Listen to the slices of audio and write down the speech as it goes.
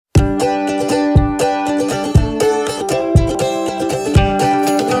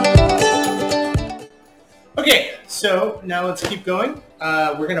So now let's keep going.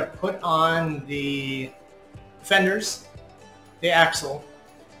 We're going to put on the fenders, the axle,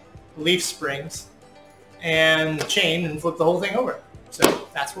 leaf springs, and the chain and flip the whole thing over. So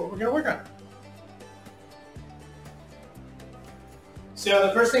that's what we're going to work on. So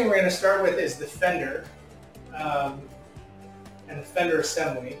the first thing we're going to start with is the fender and the fender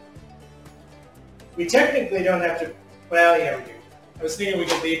assembly. We technically don't have to, well, yeah, we do. I was thinking we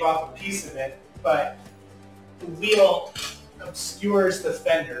could leave off a piece of it, but the wheel obscures the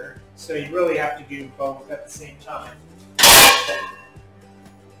fender, so you really have to do both at the same time.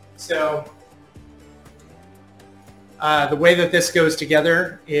 So the way that this goes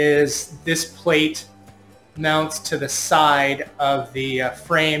together is this plate mounts to the side of the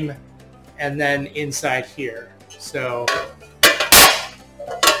frame and then inside here. So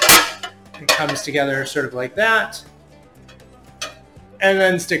it comes together sort of like that and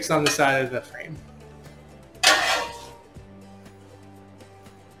then sticks on the side of the frame.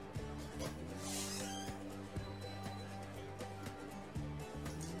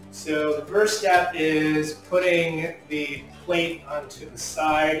 So the first step is putting the plate onto the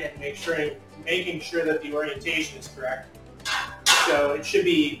side and making sure that the orientation is correct. So it should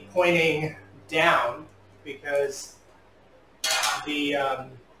be pointing down because the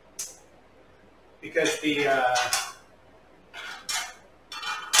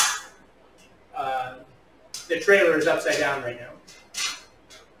trailer is upside down right now.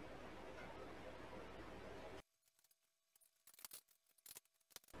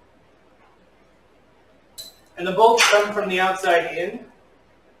 And the bolts come from the outside in,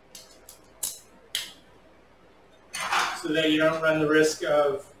 so that you don't run the risk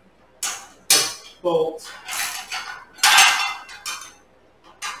of the bolt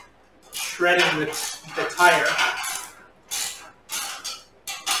shredding the tire.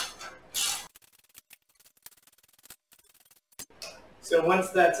 So once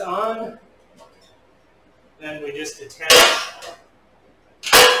that's on, then we just attach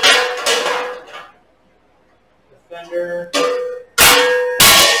fender.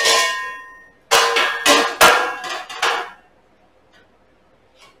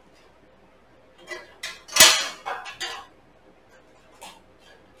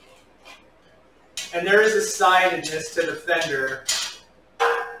 And there is a sidedness to the fender.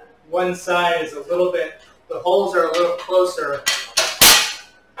 One side is a little bit, the holes are a little closer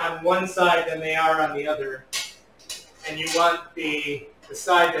on one side than they are on the other. And you want the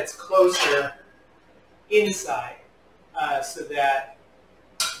side that's closer inside, so that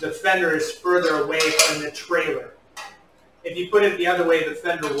the fender is further away from the trailer. If you put it the other way, the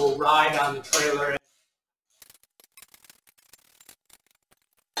fender will ride on the trailer.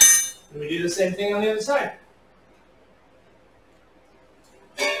 And we do the same thing on the other side.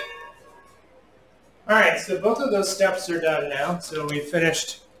 Alright, so both of those steps are done now. So we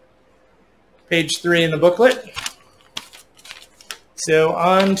finished page 3 in the booklet. So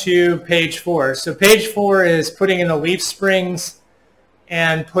on to page 4. So page 4 is putting in the leaf springs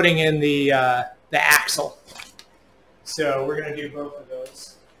and putting in the axle. So we're going to do both of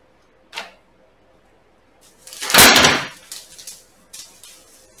those.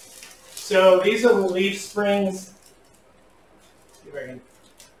 So these are the leaf springs. See if I can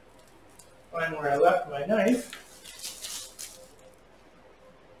find where I left my knife.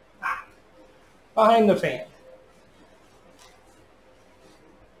 Behind the fan.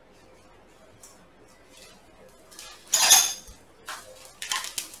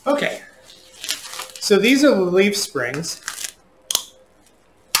 Okay, so these are the leaf springs,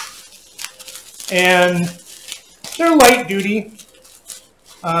 and they're light duty,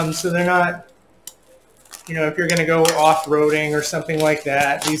 so they're not, you know, if you're going to go off-roading or something like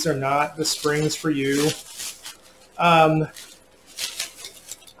that, these are not the springs for you.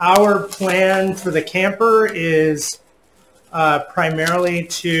 Our plan for the camper is primarily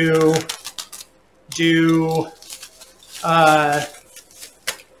to do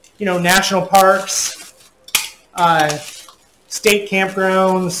you know, national parks, state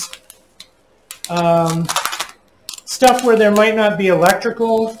campgrounds, stuff where there might not be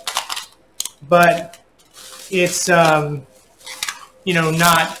electrical, but it's, you know,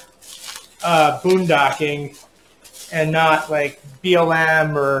 not boondocking and not like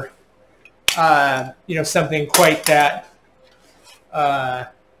BLM or, you know, something quite that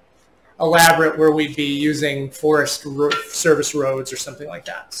elaborate where we'd be using forest service roads or something like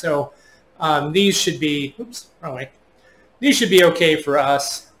that. So these should be, oops, wrong way. These should be okay for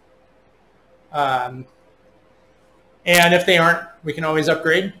us. And if they aren't, we can always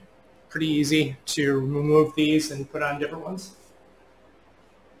upgrade. Pretty easy to remove these and put on different ones.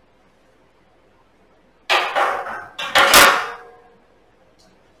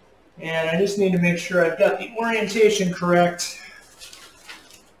 And I just need to make sure I've got the orientation correct.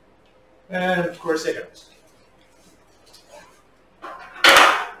 And of course I don't.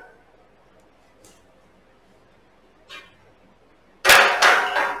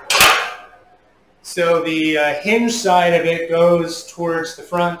 So the hinge side of it goes towards the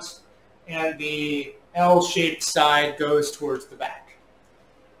front, and the L-shaped side goes towards the back.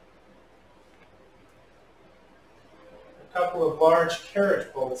 A couple of large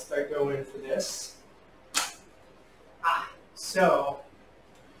carriage bolts that go in for this. So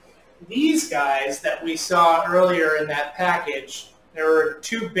these guys that we saw earlier in that package, there were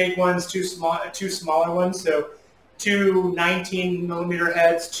two big ones, two smaller ones. So two 19mm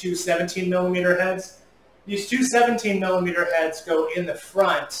heads, two 17mm heads. These two 17mm heads go in the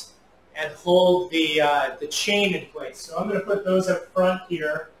front and hold the chain in place. So I'm going to put those up front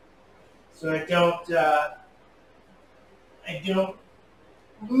here, so I don't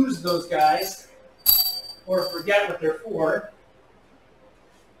lose those guys or forget what they're for.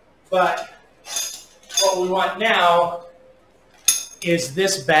 But what we want now is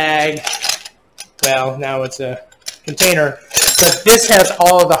this bag. Well, now it's a container, but this has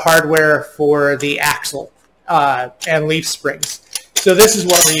all of the hardware for the axle and leaf springs. So this is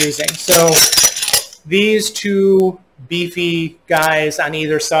what we're using. So these two beefy guys on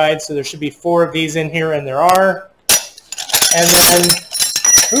either side, so there should be 4 of these in here, and there are. And then,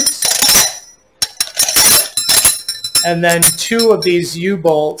 oops, and then 2 of these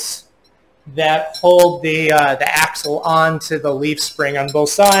U-bolts that hold the axle onto the leaf spring on both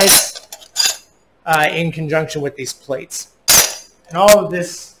sides. In conjunction with these plates. And all of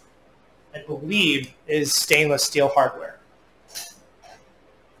this, I believe, is stainless steel hardware.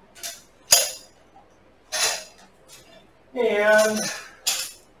 And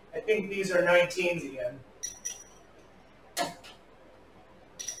I think these are 19s again.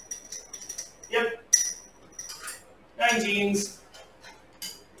 Yep, 19s.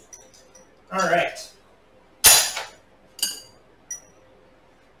 All right.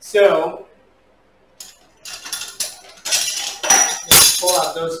 So pull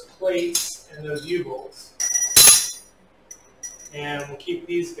out those plates and those U-bolts. And we'll keep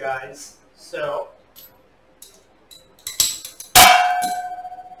these guys. So,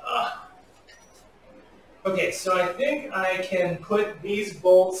 okay, so I think I can put these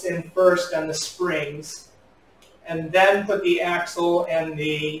bolts in first on the springs, and then put the axle and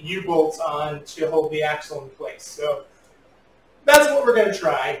the U-bolts on to hold the axle in place. So that's what we're going to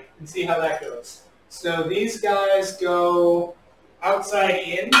try and see how that goes. So these guys go outside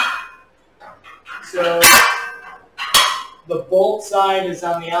in. So the bolt side is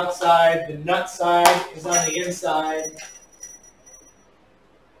on the outside, the nut side is on the inside.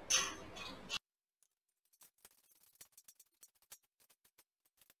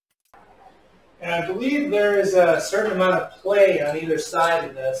 And I believe there is a certain amount of play on either side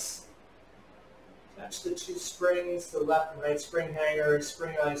of this. Attach the 2 springs, the left and right spring hangers,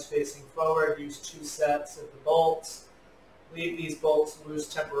 spring eyes facing forward. Use 2 sets of the bolts. Leave these bolts loose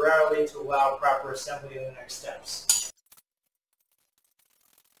temporarily to allow proper assembly in the next steps.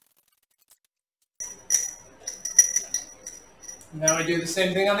 Now we do the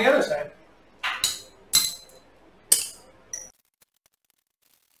same thing on the other side.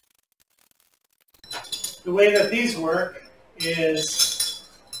 The way that these work is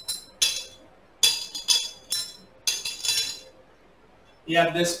you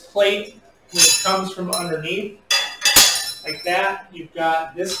have this plate which comes from underneath, like that. You've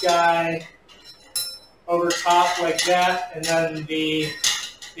got this guy over top like that, and then the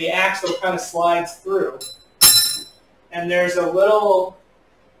axle kind of slides through. And there's a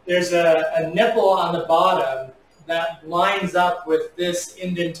nipple on the bottom that lines up with this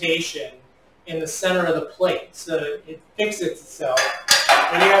indentation in the center of the plate, so it fixes itself.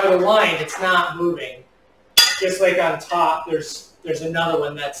 When you have it aligned, it's not moving. Just like on top, there's another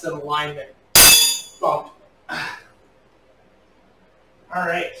one that's in alignment. Bump. All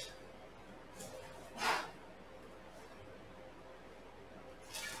right.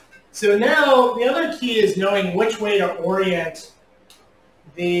 So now the other key is knowing which way to orient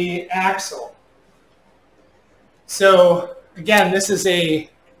the axle. So again, this is a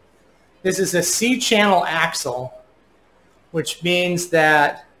C-channel axle, which means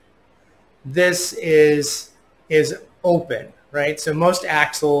that this is open, right? So most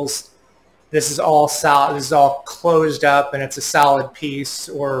axles, this is all solid, this is all closed up, and it's a solid piece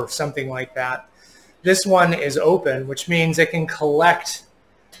or something like that. This one is open, which means it can collect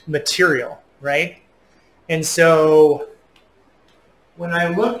material, right? And so when I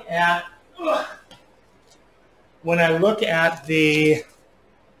look at the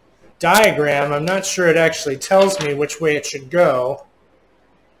diagram, I'm not sure it actually tells me which way it should go.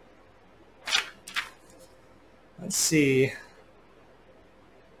 Let's see.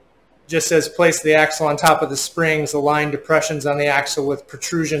 Just says place the axle on top of the springs, align depressions on the axle with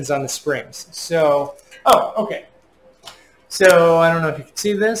protrusions on the springs. So, oh, okay. So I don't know if you can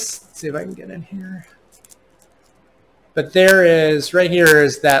see this. Let's see if I can get in here. But there is, right here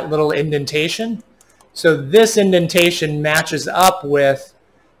is that little indentation. So this indentation matches up with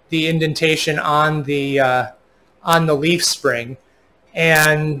the indentation on the leaf spring.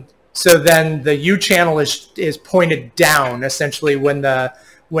 And so then the U channel is pointed down essentially when the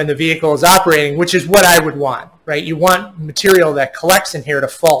vehicle is operating, which is what I would want, right? You want material that collects in here to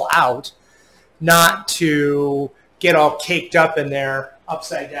fall out, not to get all caked up in there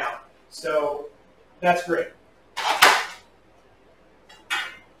upside down. So that's great.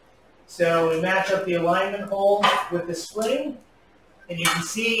 So we match up the alignment hole with the spring, and you can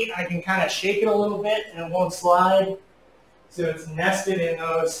see I can kind of shake it a little bit and it won't slide. So it's nested in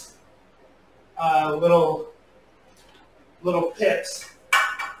those little pips.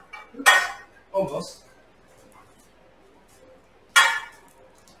 Oops, almost.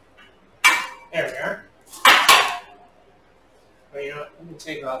 There we are. Well, you know what? Let me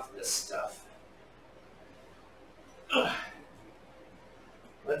take off this stuff. Ugh.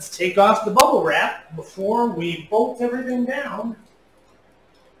 Let's take off the bubble wrap before we bolt everything down.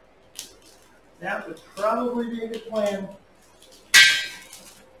 That would probably be a good plan.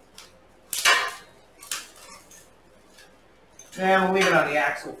 And we'll leave it on the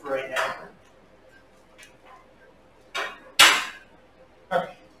axle for right now.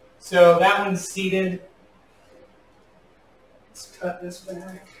 Okay, so that one's seated. Let's cut this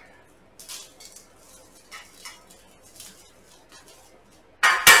back.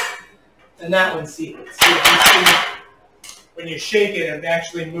 And that one's seated. So you can see when you shake it, it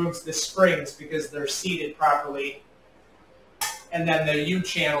actually moves the springs because they're seated properly. And then the U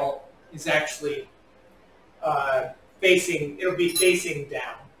channel is actually it'll be facing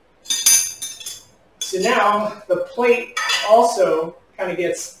down. So now the plate also kind of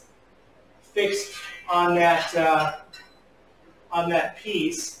gets fixed on that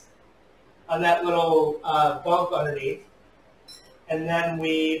piece, on that little bump underneath. And then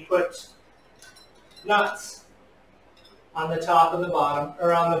we put nuts on the top and the bottom,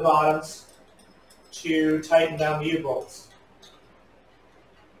 or on the bottoms, to tighten down the U-bolts.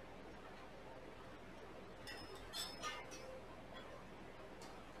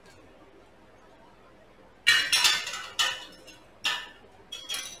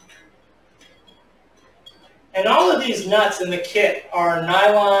 And all of these nuts in the kit are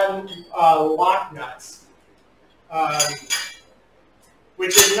nylon lock nuts,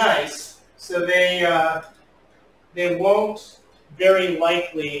 which is nice. So they won't very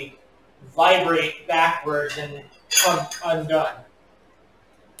likely vibrate backwards and come undone,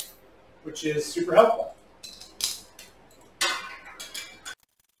 which is super helpful.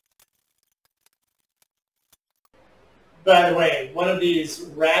 By the way, one of these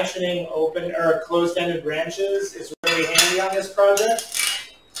ratcheting open or closed-ended branches is really handy on this project.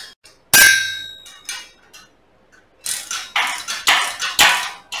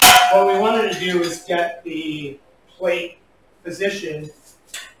 What we wanted to do is get the plate positioned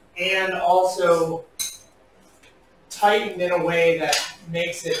and also tightened in a way that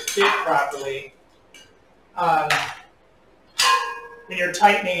makes it fit properly. When you're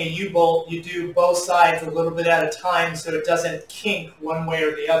tightening a U-bolt, you do both sides a little bit at a time so it doesn't kink one way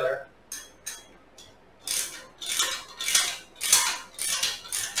or the other.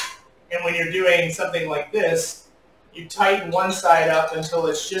 And when you're doing something like this, you tighten one side up until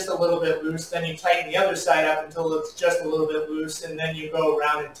it's just a little bit loose, then you tighten the other side up until it's just a little bit loose, and then you go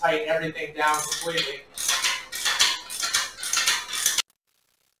around and tighten everything down completely.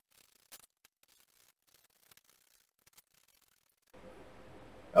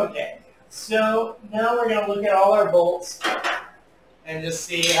 Okay, so now we're going to look at all our bolts and just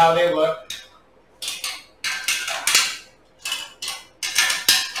see how they look.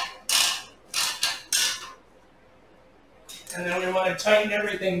 And then we want to tighten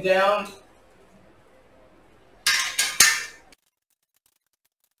everything down.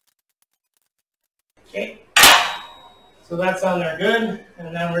 Okay, so that's on there good,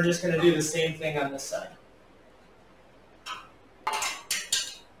 and then we're just going to do the same thing on this side.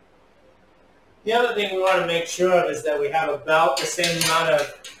 The other thing we want to make sure of is that we have about the same amount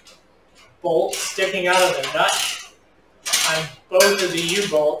of bolts sticking out of the nut on both of the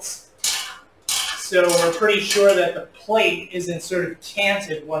U-bolts. So we're pretty sure that the plate isn't sort of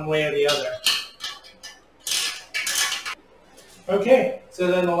canted one way or the other. Okay,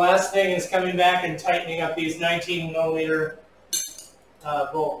 so then the last thing is coming back and tightening up these 19 milliliter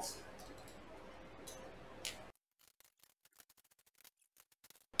bolts.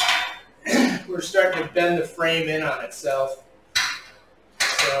 We're starting to bend the frame in on itself.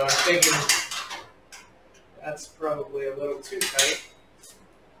 So I'm thinking that's probably a little too tight.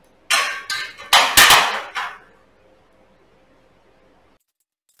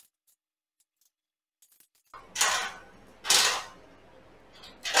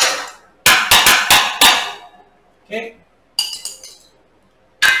 Okay.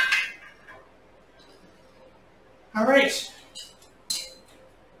 All right.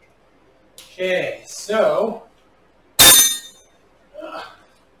 Okay, so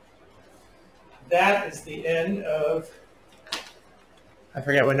that is the end of, I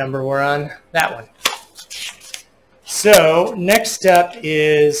forget what number we're on, that one. So next step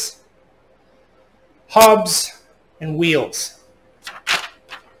is hubs and wheels.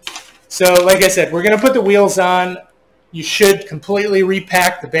 So like I said, we're going to put the wheels on. You should completely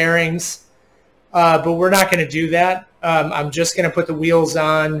repack the bearings, but we're not going to do that. I'm just going to put the wheels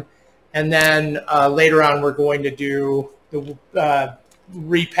on, and then later on we're going to do the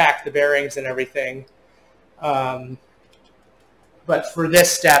repack the bearings and everything. But for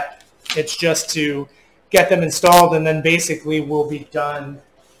this step, it's just to get them installed, and then basically we'll be done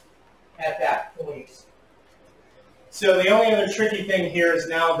at that point. So the only other tricky thing here is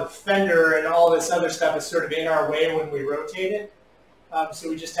now the fender and all this other stuff is sort of in our way when we rotate it. So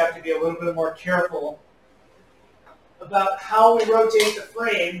we just have to be a little bit more careful about how we rotate the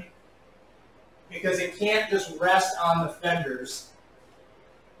frame, because it can't just rest on the fenders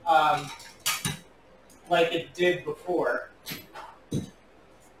like it did before.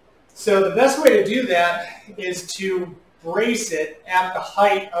 So the best way to do that is to brace it at the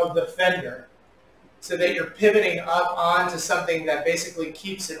height of the fender, so that you're pivoting up onto something that basically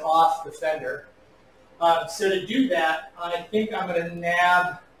keeps it off the fender. So to do that, I think I'm going to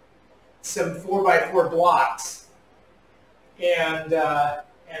nab some 4x4 blocks and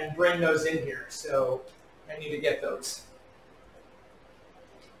bring those in here. So I need to get those.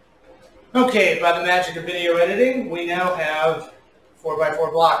 Okay, by the magic of video editing, we now have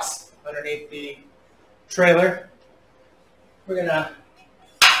 4x4 blocks underneath the trailer. We're going to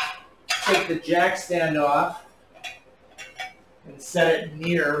take the jack stand off and set it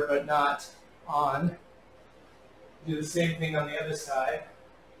near but not on. Do the same thing on the other side.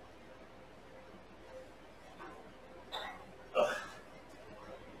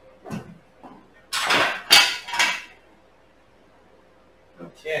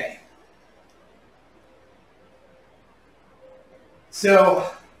 Okay.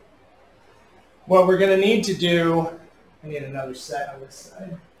 So what we're going to need to do, I need another set on this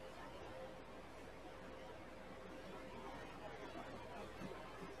side.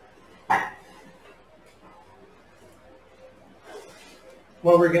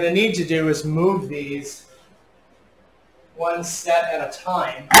 What we're going to need to do is move these one set at a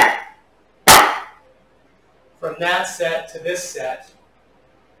time from that set to this set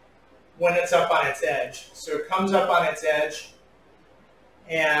when it's up on its edge. So it comes up on its edge,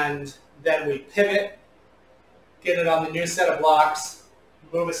 and then we pivot, get it on the new set of blocks,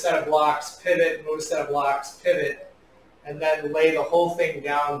 move a set of blocks, pivot, move a set of blocks, pivot, and then lay the whole thing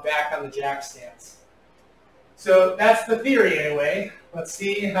down back on the jack stands. So that's the theory anyway. Let's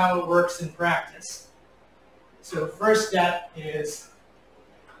see how it works in practice. So the first step is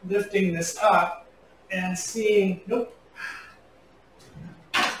lifting this up and seeing, nope,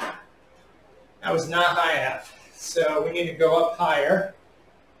 that was not high enough. So we need to go up higher.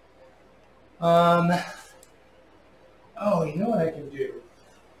 Oh, you know what I can do?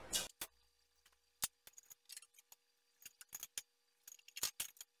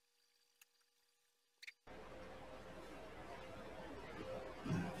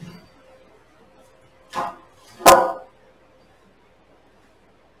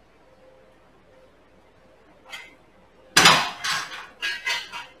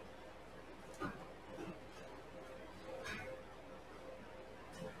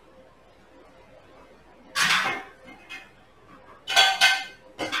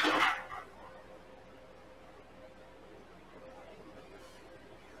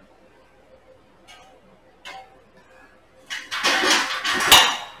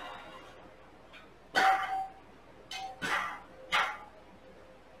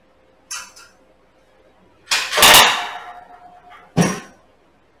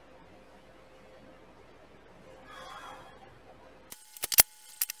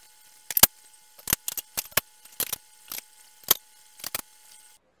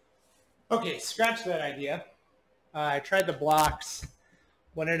 Okay, scratch that idea. I tried the blocks.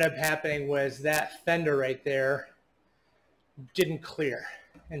 What ended up happening was that fender right there didn't clear.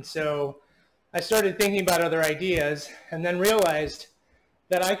 And so I started thinking about other ideas and then realized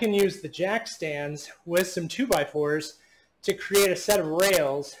that I can use the jack stands with some 2x4s to create a set of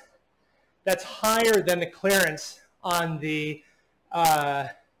rails that's higher than the clearance on the axle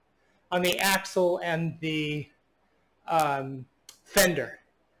and the fender.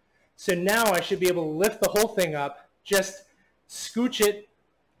 So now I should be able to lift the whole thing up, just scooch it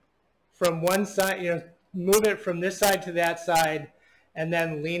from one side, move it from this side to that side, and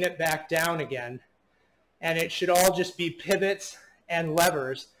then lean it back down again. And it should all just be pivots and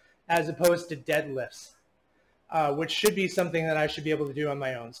levers as opposed to deadlifts, which should be something that I should be able to do on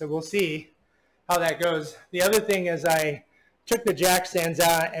my own. So we'll see how that goes. The other thing is I took the jack stands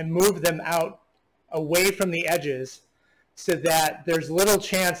out and moved them out away from the edges so that there's little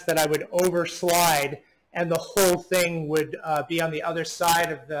chance that I would overslide and the whole thing would be on the other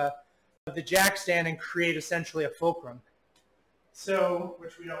side of the jack stand and create essentially a fulcrum. So,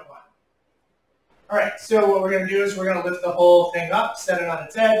 which we don't want. All right, so what we're going to do is we're going to lift the whole thing up, set it on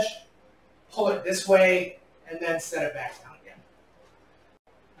its edge, pull it this way, and then set it back down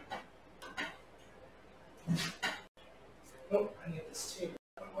again. Oh, I need this tape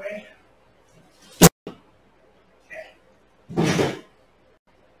out of the way. Okay.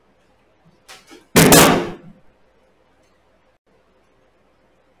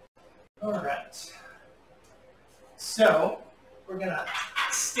 All right. So we're going to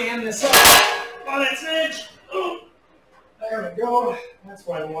stand this up on its edge. Oh, there we go. That's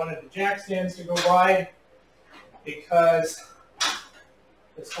why we wanted the jack stands to go wide, because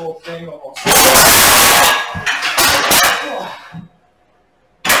this whole thing almost... Oh.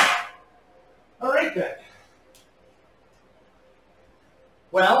 All right, good.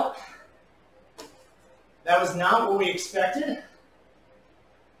 Well, that was not what we expected,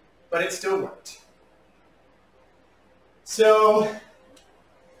 but it still worked. So,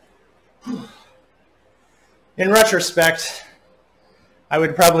 in retrospect, I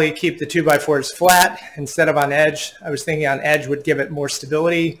would probably keep the 2x4s flat instead of on edge. I was thinking on edge would give it more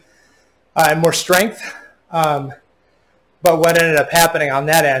stability and more strength. But what ended up happening on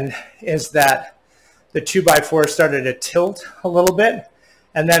that end is that the 2x4 started to tilt a little bit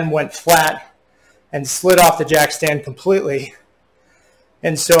and then went flat and slid off the jack stand completely.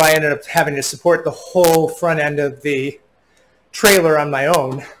 And so I ended up having to support the whole front end of the trailer on my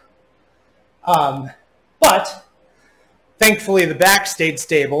own. But thankfully the back stayed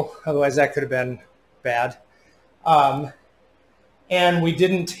stable, otherwise that could have been bad. And we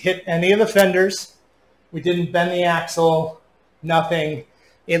didn't hit any of the fenders. We didn't bend the axle, nothing.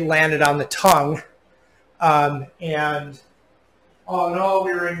 It landed on the tongue. And all in all,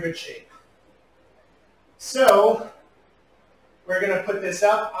 we were in good shape. So we're going to put this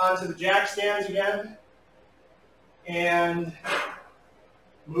up onto the jack stands again and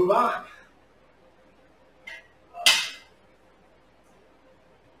move on.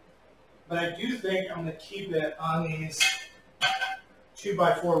 But I do think I'm going to keep it on these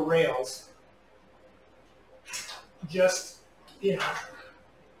 2x4 rails, just,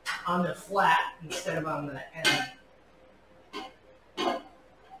 on the flat instead of on the end.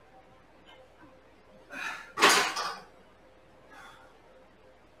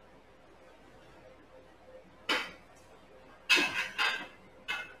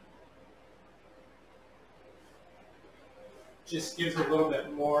 Just gives a little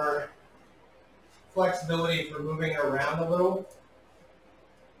bit more flexibility for moving it around a little,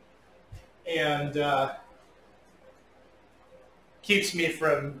 and keeps me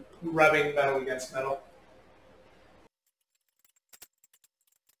from rubbing metal against metal.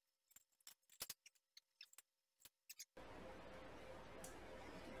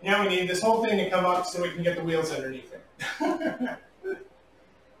 Now we need this whole thing to come up so we can get the wheels underneath it.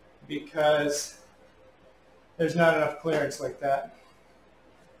 Because there's not enough clearance like that.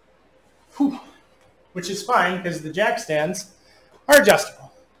 Whew. Which is fine because the jack stands are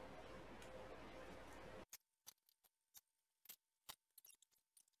adjustable.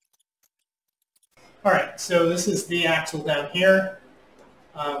 All right, so this is the axle down here,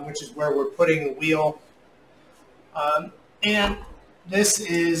 which is where we're putting the wheel. And this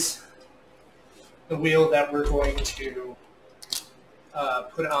is the wheel that we're going to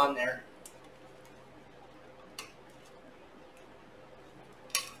put on there.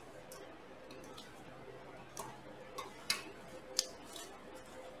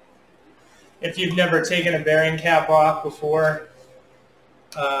 If you've never taken a bearing cap off before,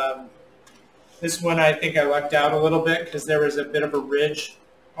 this one I think I lucked out a little bit because there was a bit of a ridge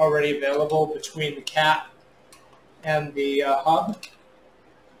already available between the cap and the hub.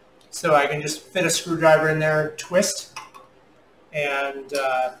 So I can just fit a screwdriver in there, twist, and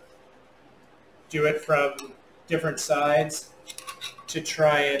do it from different sides to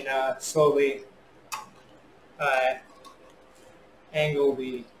try and slowly angle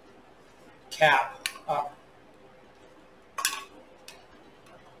the cap up.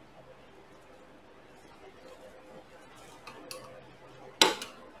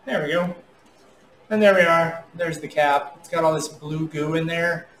 There we go. And there we are. There's the cap. It's got all this blue goo in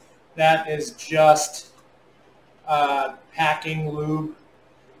there. That is just packing lube.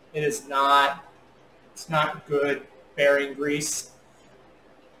 It is not, it's not good bearing grease.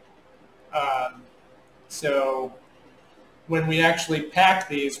 So when we actually pack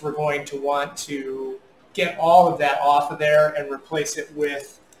these, we're going to want to get all of that off of there and replace it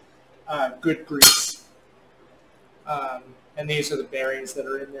with good grease. And these are the bearings that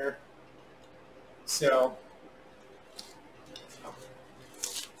are in there. So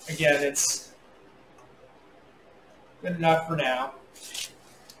again, it's good enough for now.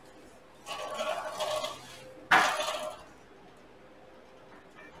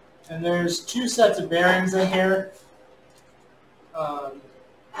 And there's two sets of bearings in here.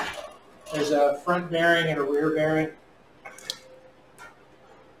 There's a front bearing and a rear bearing.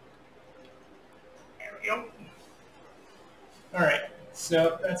 There we go. All right,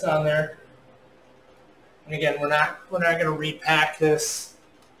 so that's on there. And again, we're not going to repack this.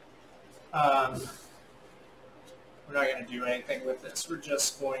 We're not going to do anything with this. We're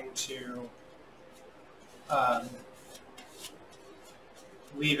just going to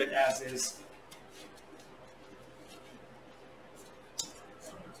leave it as is.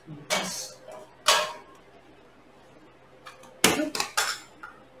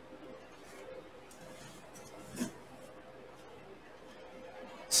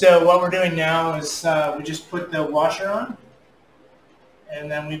 So what we're doing now is we just put the washer on,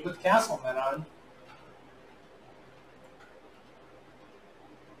 and then we put the castle nut on.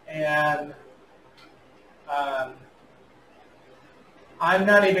 And I'm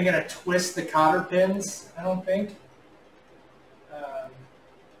not even going to twist the cotter pins, I don't think. I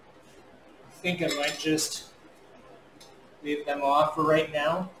think I might just leave them off for right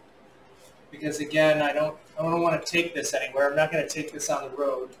now, because again, I don't want to take this anywhere. I'm not going to take this on the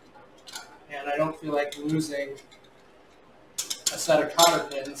road, and I don't feel like losing a set of cotter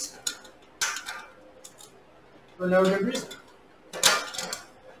pins for no good reason.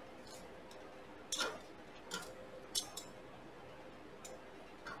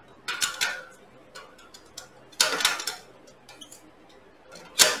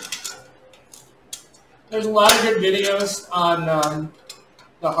 There's a lot of good videos on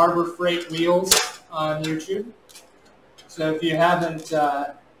the Harbor Freight wheels on YouTube. So if you haven't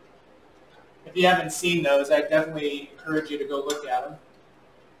seen those, I definitely encourage you to go look at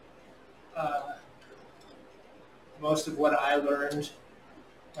them. Most of what I learned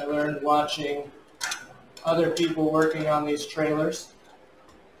watching other people working on these trailers.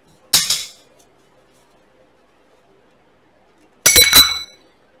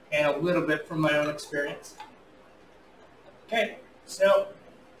 And a little bit from my own experience. Okay, so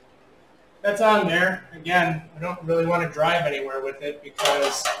that's on there. Again, I don't really want to drive anywhere with it,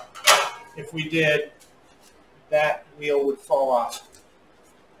 because if we did, that wheel would fall off.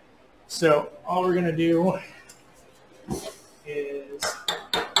 So all we're going to do is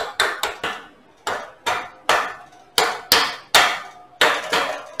all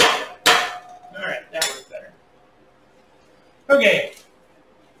right, that worked better. Okay.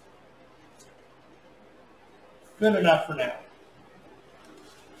 Good enough for now.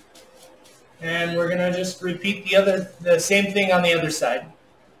 And we're going to just repeat the same thing on the other side.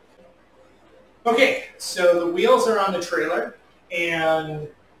 Okay, so the wheels are on the trailer, and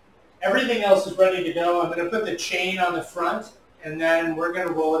everything else is ready to go. I'm going to put the chain on the front, and then we're going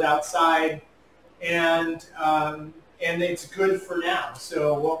to roll it outside, and it's good for now.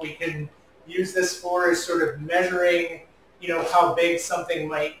 So what we can use this for is sort of measuring, how big something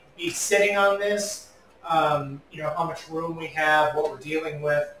might be sitting on this. How much room we have, what we're dealing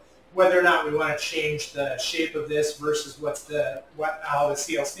with, whether or not we want to change the shape of this versus how the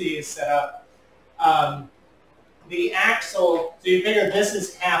CLC is set up. The axle, so you figure this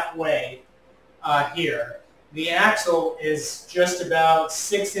is halfway here. The axle is just about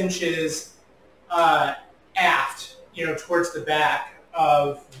 6 inches aft, towards the back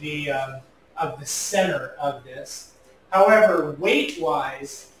of the center of this. However,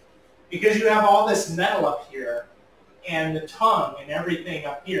 weight-wise, because you have all this metal up here and the tongue and everything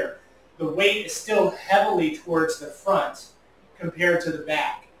up here, the weight is still heavily towards the front compared to the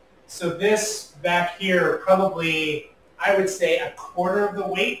back. So this back here, probably, I would say a quarter of the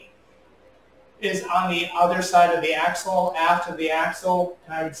weight is on the other side of the axle, aft of the axle,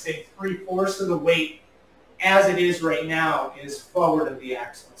 and I would say 3/4 of the weight, as it is right now, is forward of the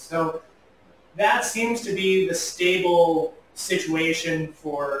axle. So that seems to be the stable situation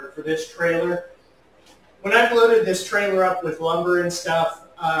for this trailer. When I've loaded this trailer up with lumber and stuff,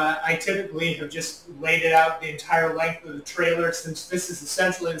 I typically have just laid it out the entire length of the trailer, since this is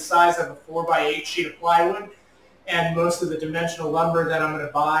essentially the size of a 4x8 sheet of plywood, and most of the dimensional lumber that I'm going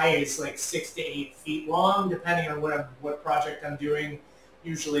to buy is like 6 to 8 feet long, depending on what project I'm doing.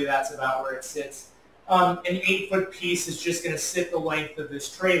 Usually that's about where it sits. An 8-foot piece is just going to sit the length of this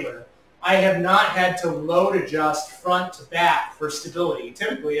trailer. I have not had to load adjust front to back for stability.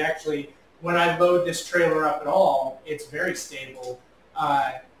 Typically, actually, when I load this trailer up at all, it's very stable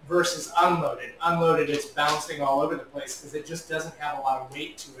versus unloaded. Unloaded, it's bouncing all over the place because it just doesn't have a lot of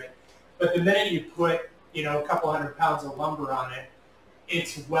weight to it. But the minute you put, you know, a couple hundred pounds of lumber on it,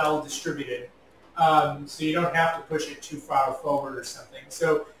 it's well distributed. So you don't have to push it too far forward or something.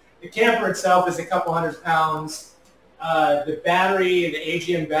 So the camper itself is a couple hundred pounds. The battery, the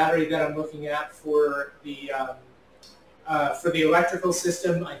AGM battery that I'm looking at for the electrical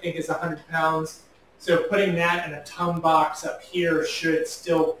system, I think is 100 pounds. So putting that in a ton box up here should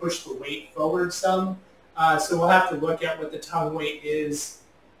still push the weight forward some. So we'll have to look at what the ton weight is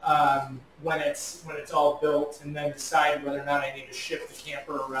when it's all built, and then decide whether or not I need to shift the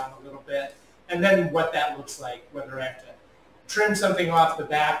camper around a little bit, and then what that looks like, whether I have to trim something off the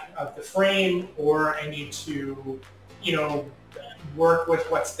back of the frame, or I need to, you know, work with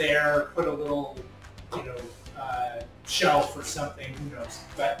what's there, put a little, you know, shelf or something, who knows.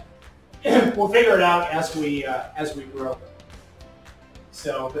 But we'll figure it out as we grow.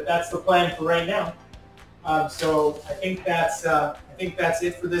 So, but that's the plan for right now. So I think that's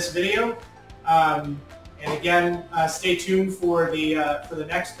it for this video. And again, stay tuned for the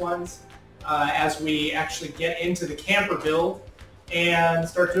next ones as we actually get into the camper build and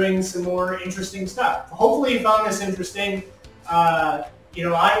start doing some more interesting stuff. Hopefully you found this interesting. You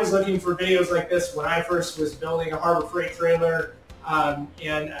know, I was looking for videos like this when I first was building a Harbor Freight trailer,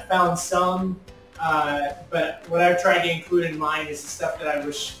 and I found some, but what I've tried to include in mine is the stuff that I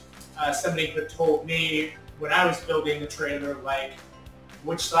wish somebody could have told me when I was building the trailer, like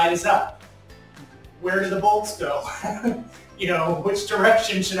which side is up, where do the bolts go, you know, which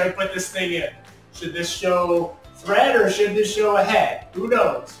direction should I put this thing in? Should this show thread or should this show a head? Who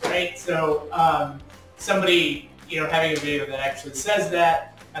knows, right? So somebody, you know, having a video that actually says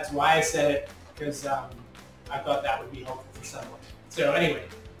that, that's why I said it, because I thought that would be helpful for someone. So anyway,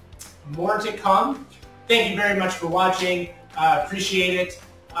 more to come. Thank you very much for watching. Appreciate it.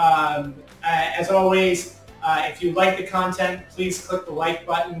 As always, if you like the content, please click the like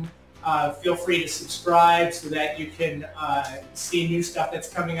button. Feel free to subscribe so that you can see new stuff that's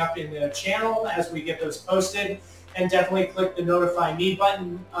coming up in the channel as we get those posted. And definitely click the notify me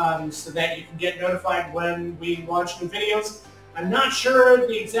button so that you can get notified when we launch new videos. I'm not sure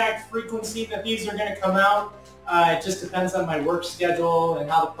the exact frequency that these are going to come out. It just depends on my work schedule and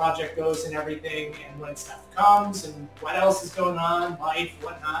how the project goes and everything, and when stuff comes and what else is going on, life,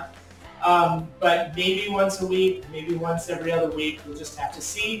 whatnot. But maybe once a week, maybe once every other week. We'll just have to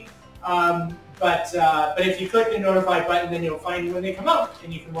see. But if you click the notify button, then you'll find when they come out,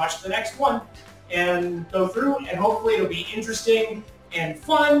 and you can watch the next one and go through, and hopefully it'll be interesting and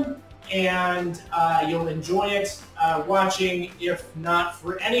fun, and you'll enjoy it watching, if not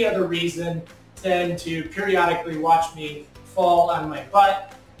for any other reason than to periodically watch me fall on my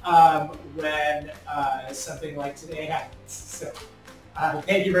butt when something like today happens. So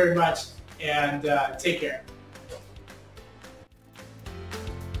thank you very much, and take care.